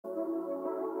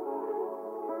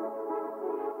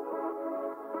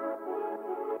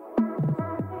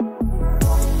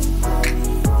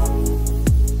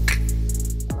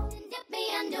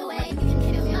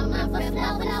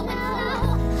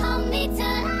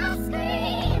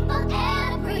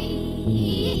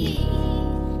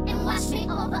and wash me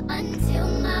over until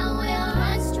my well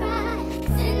runs dry.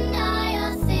 Send all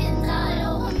your sins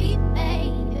all over me,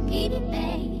 baby,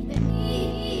 baby.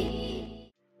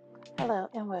 Hello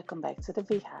and welcome back to the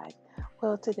VeeHive.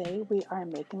 Well, today we are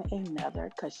making another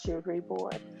charcuterie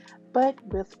board, but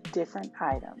with different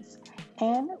items.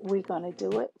 And we're going to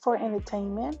do it for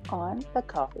entertainment on the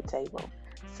coffee table.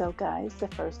 So guys, the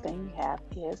first thing you have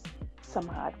is some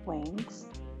hot wings,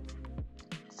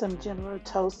 some General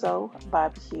Toso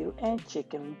barbecue and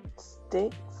chicken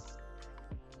sticks,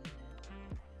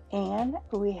 and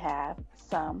we have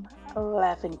some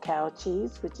Laughing Cow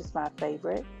cheese, which is my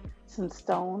favorite, some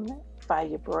stone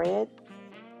fire bread,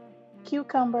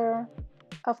 cucumber,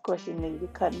 of course you need a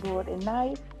cutting board and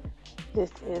knife.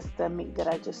 This is the meat that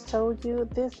I just told you.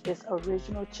 This is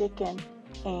original chicken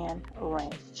and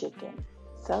ranch chicken.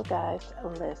 So guys,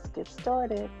 let's get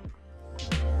started.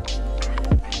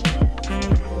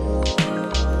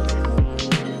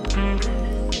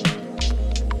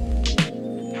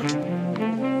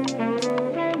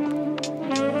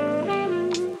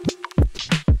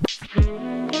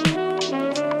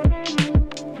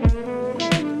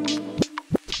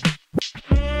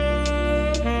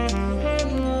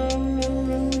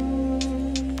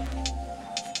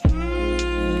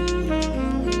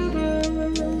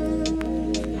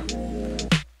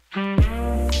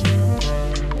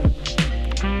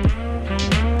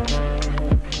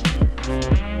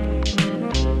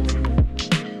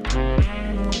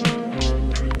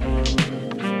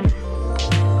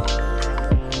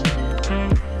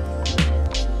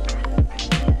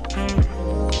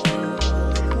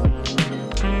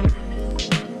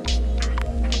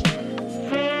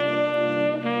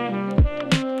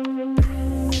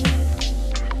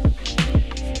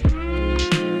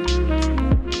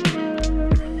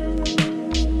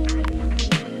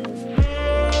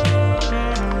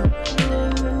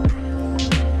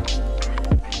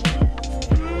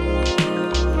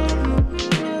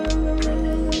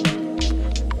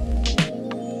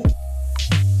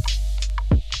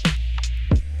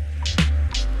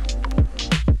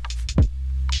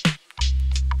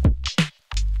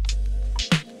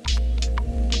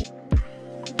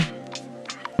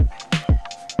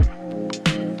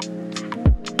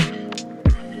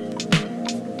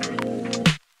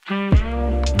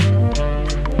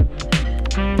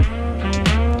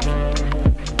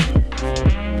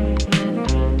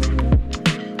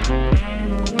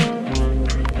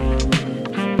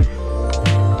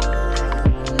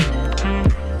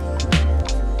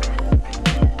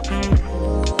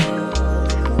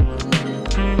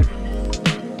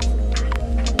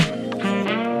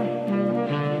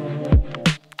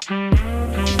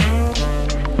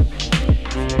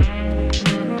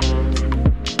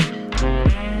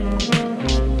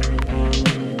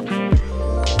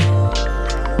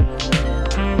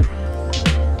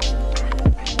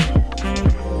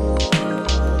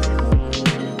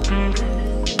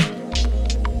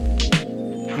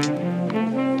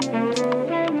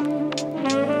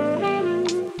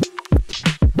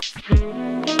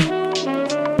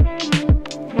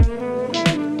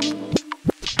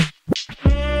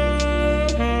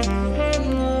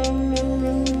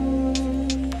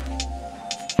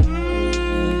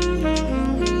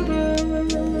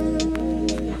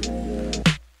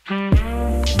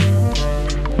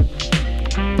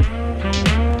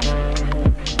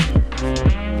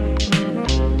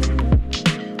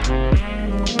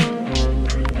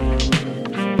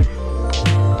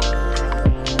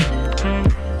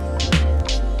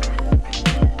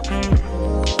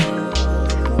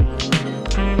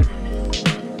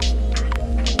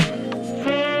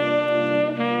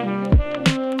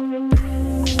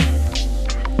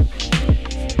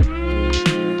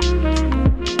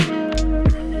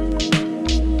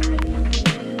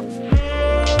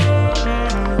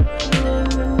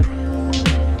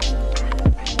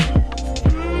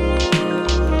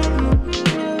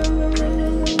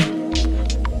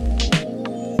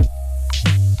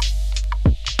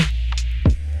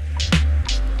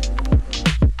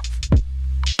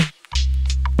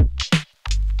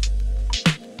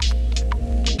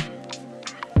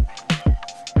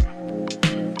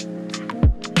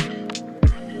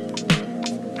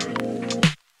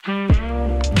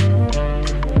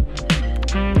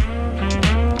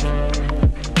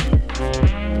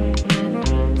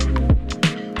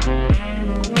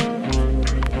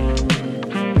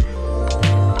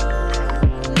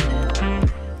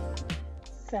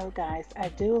 So guys, I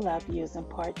do love using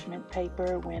parchment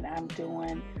paper when I'm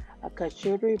doing a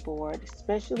charcuterie board,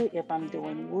 especially if I'm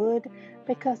doing wood,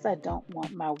 because I don't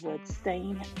want my wood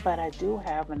stained, but I do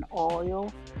have an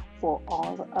oil for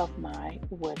all of my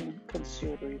wooden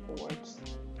charcuterie boards.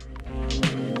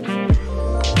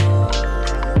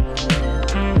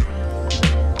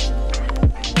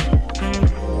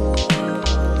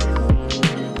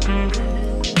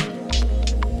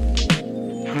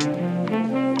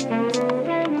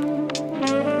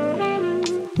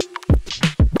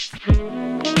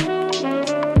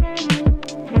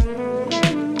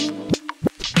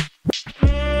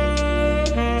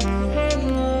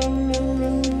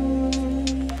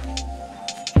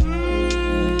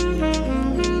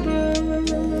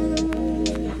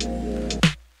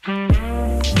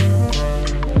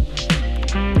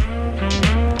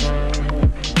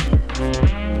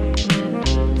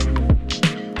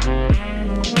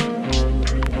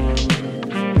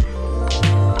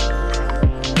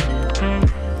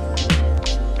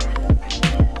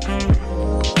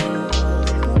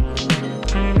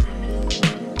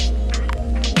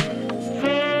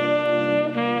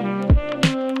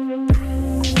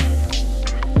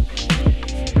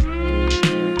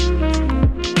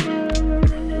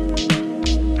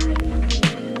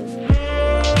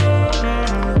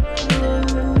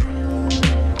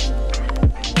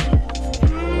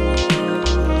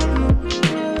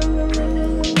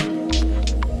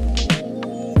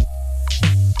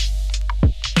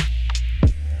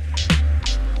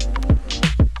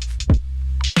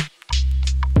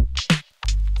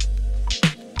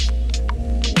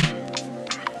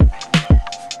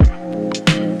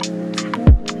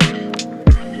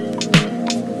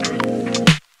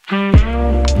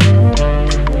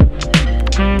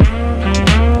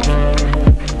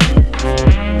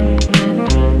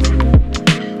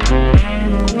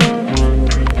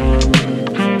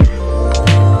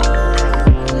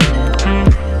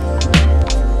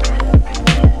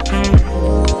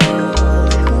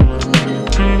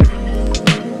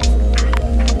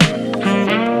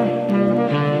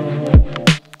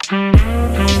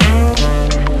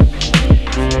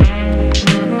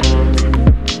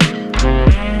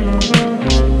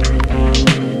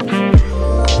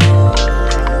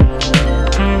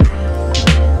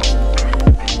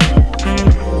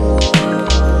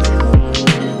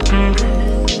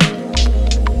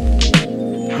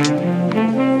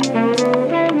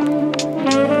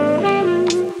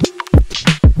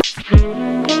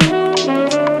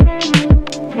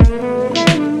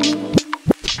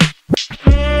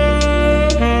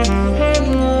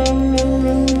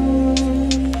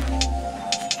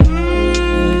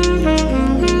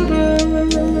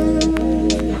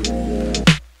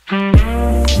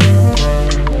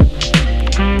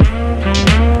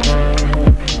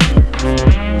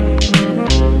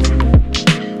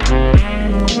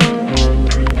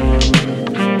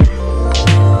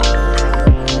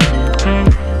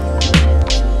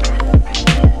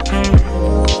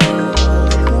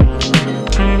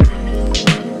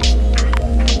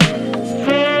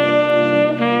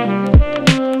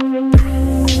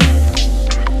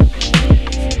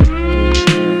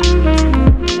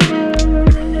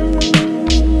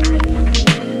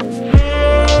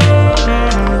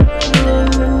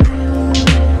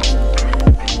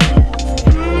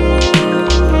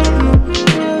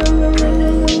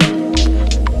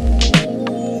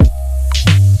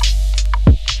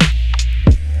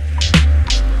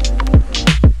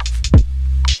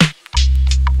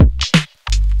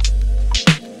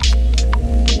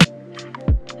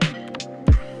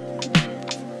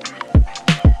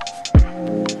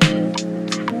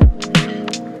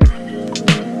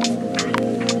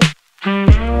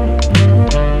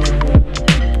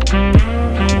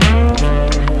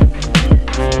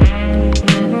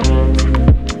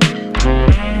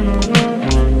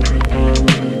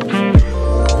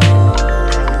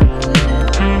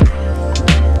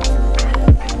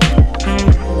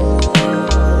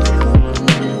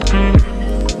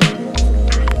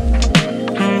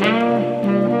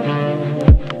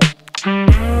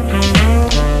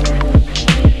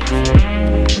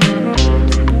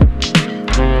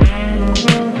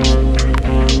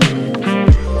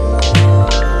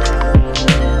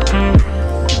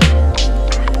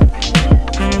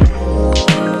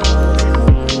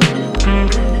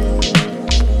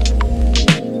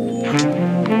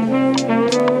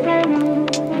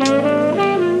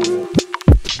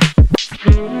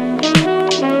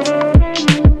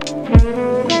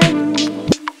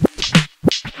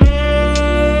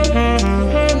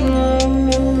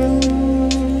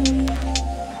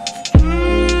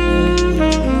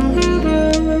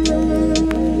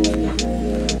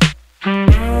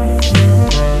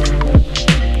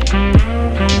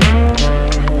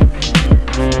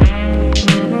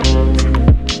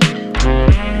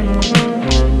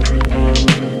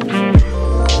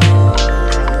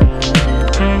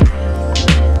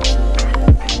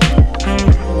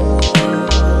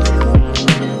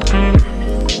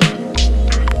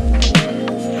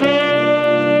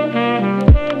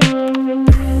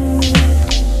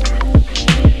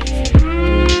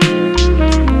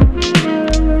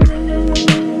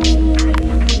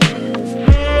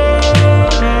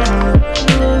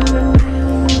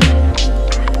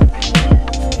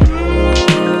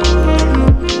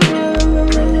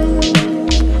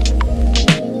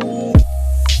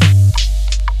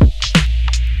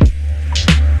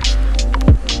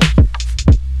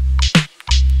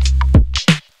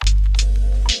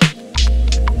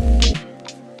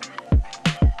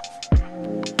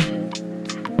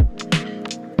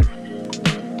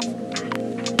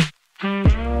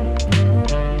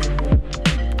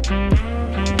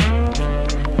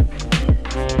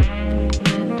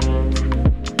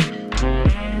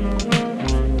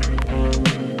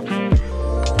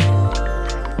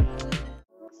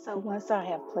 once I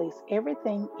have placed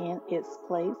everything in its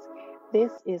place,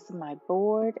 this is my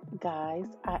board, guys.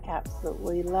 I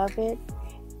absolutely love it.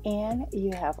 And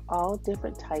you have all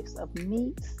different types of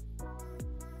meats,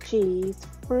 cheese,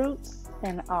 fruits,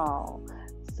 and all.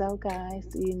 So guys,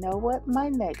 you know what my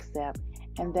next step,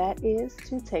 and that is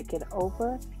to take it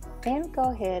over and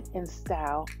go ahead and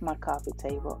style my coffee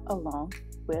table along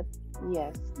with,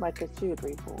 yes, my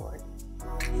charcuterie board.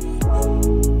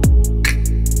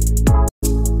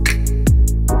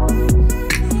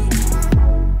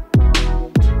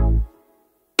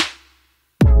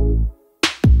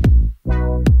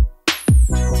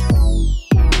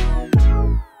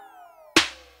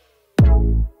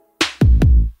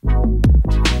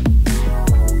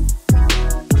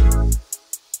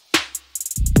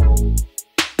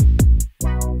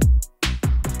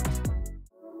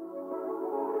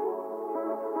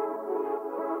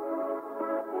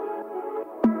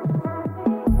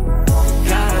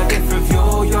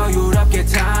 여유롭게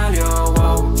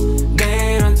달려와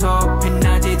내일은 더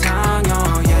빛나지 당연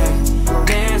yeah.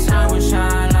 내 삶은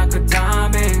shine like a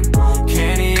diamond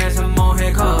괜히 해서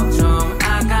뭐해 걱정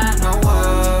I got no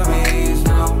worries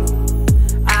no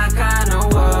I got no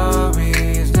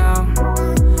worries no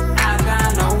I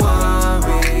got no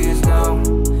worries no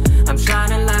I'm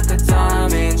shining like a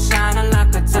diamond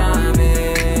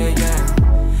yeah.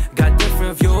 Got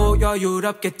different view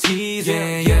여유롭게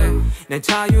teasing yeah. 내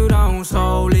자유로운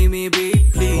soul leave me be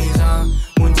please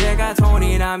문제가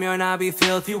돈이라면 I'll be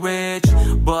filthy rich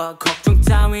But 걱정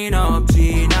따윈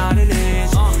없지 나는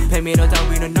rich 100m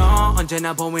따위는 너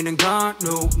언제나 보이는 건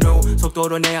no no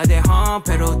속도로 내야 돼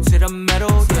pedal to the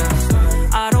metal yeah.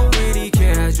 I don't really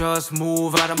care just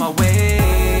move out of my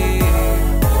way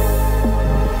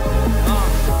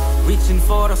Reaching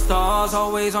for the stars,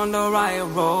 always on the right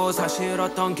road 사실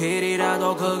어떤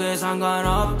길이라도 그게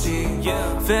상관없지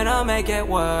yeah. Finna make it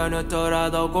work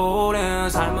늦더라도 고른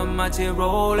삶은 마치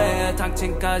rolling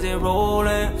당층까지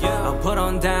rolling yeah. I'll put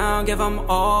on down, give them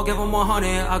all, give them 100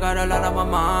 I got a lot on my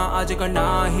mind 아직은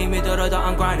나 힘이 들어도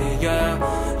I'm grinding yeah.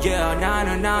 Yeah,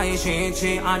 나는 나이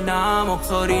싫지 않아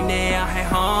목소리 내야 해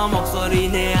목소리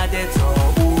내야 돼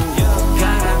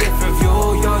Got a different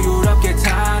view 여유롭게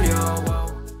달려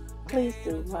Please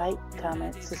do like,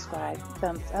 comment, subscribe,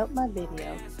 thumbs up my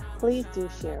video. Please do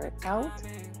share it out.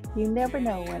 You never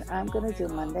know when I'm going to do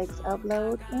my next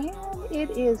upload, and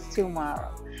it is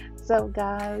tomorrow. So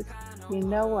guys, you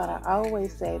know what I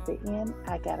always say at the end,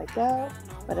 I gotta go,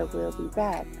 but I will be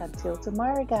back. Until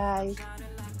tomorrow, guys.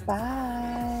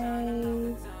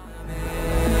 Bye.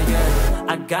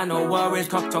 I got no worries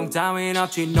걱정 따윈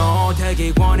없지 no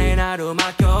대기권에 나를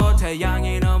맡겨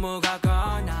태양이 너무 가까워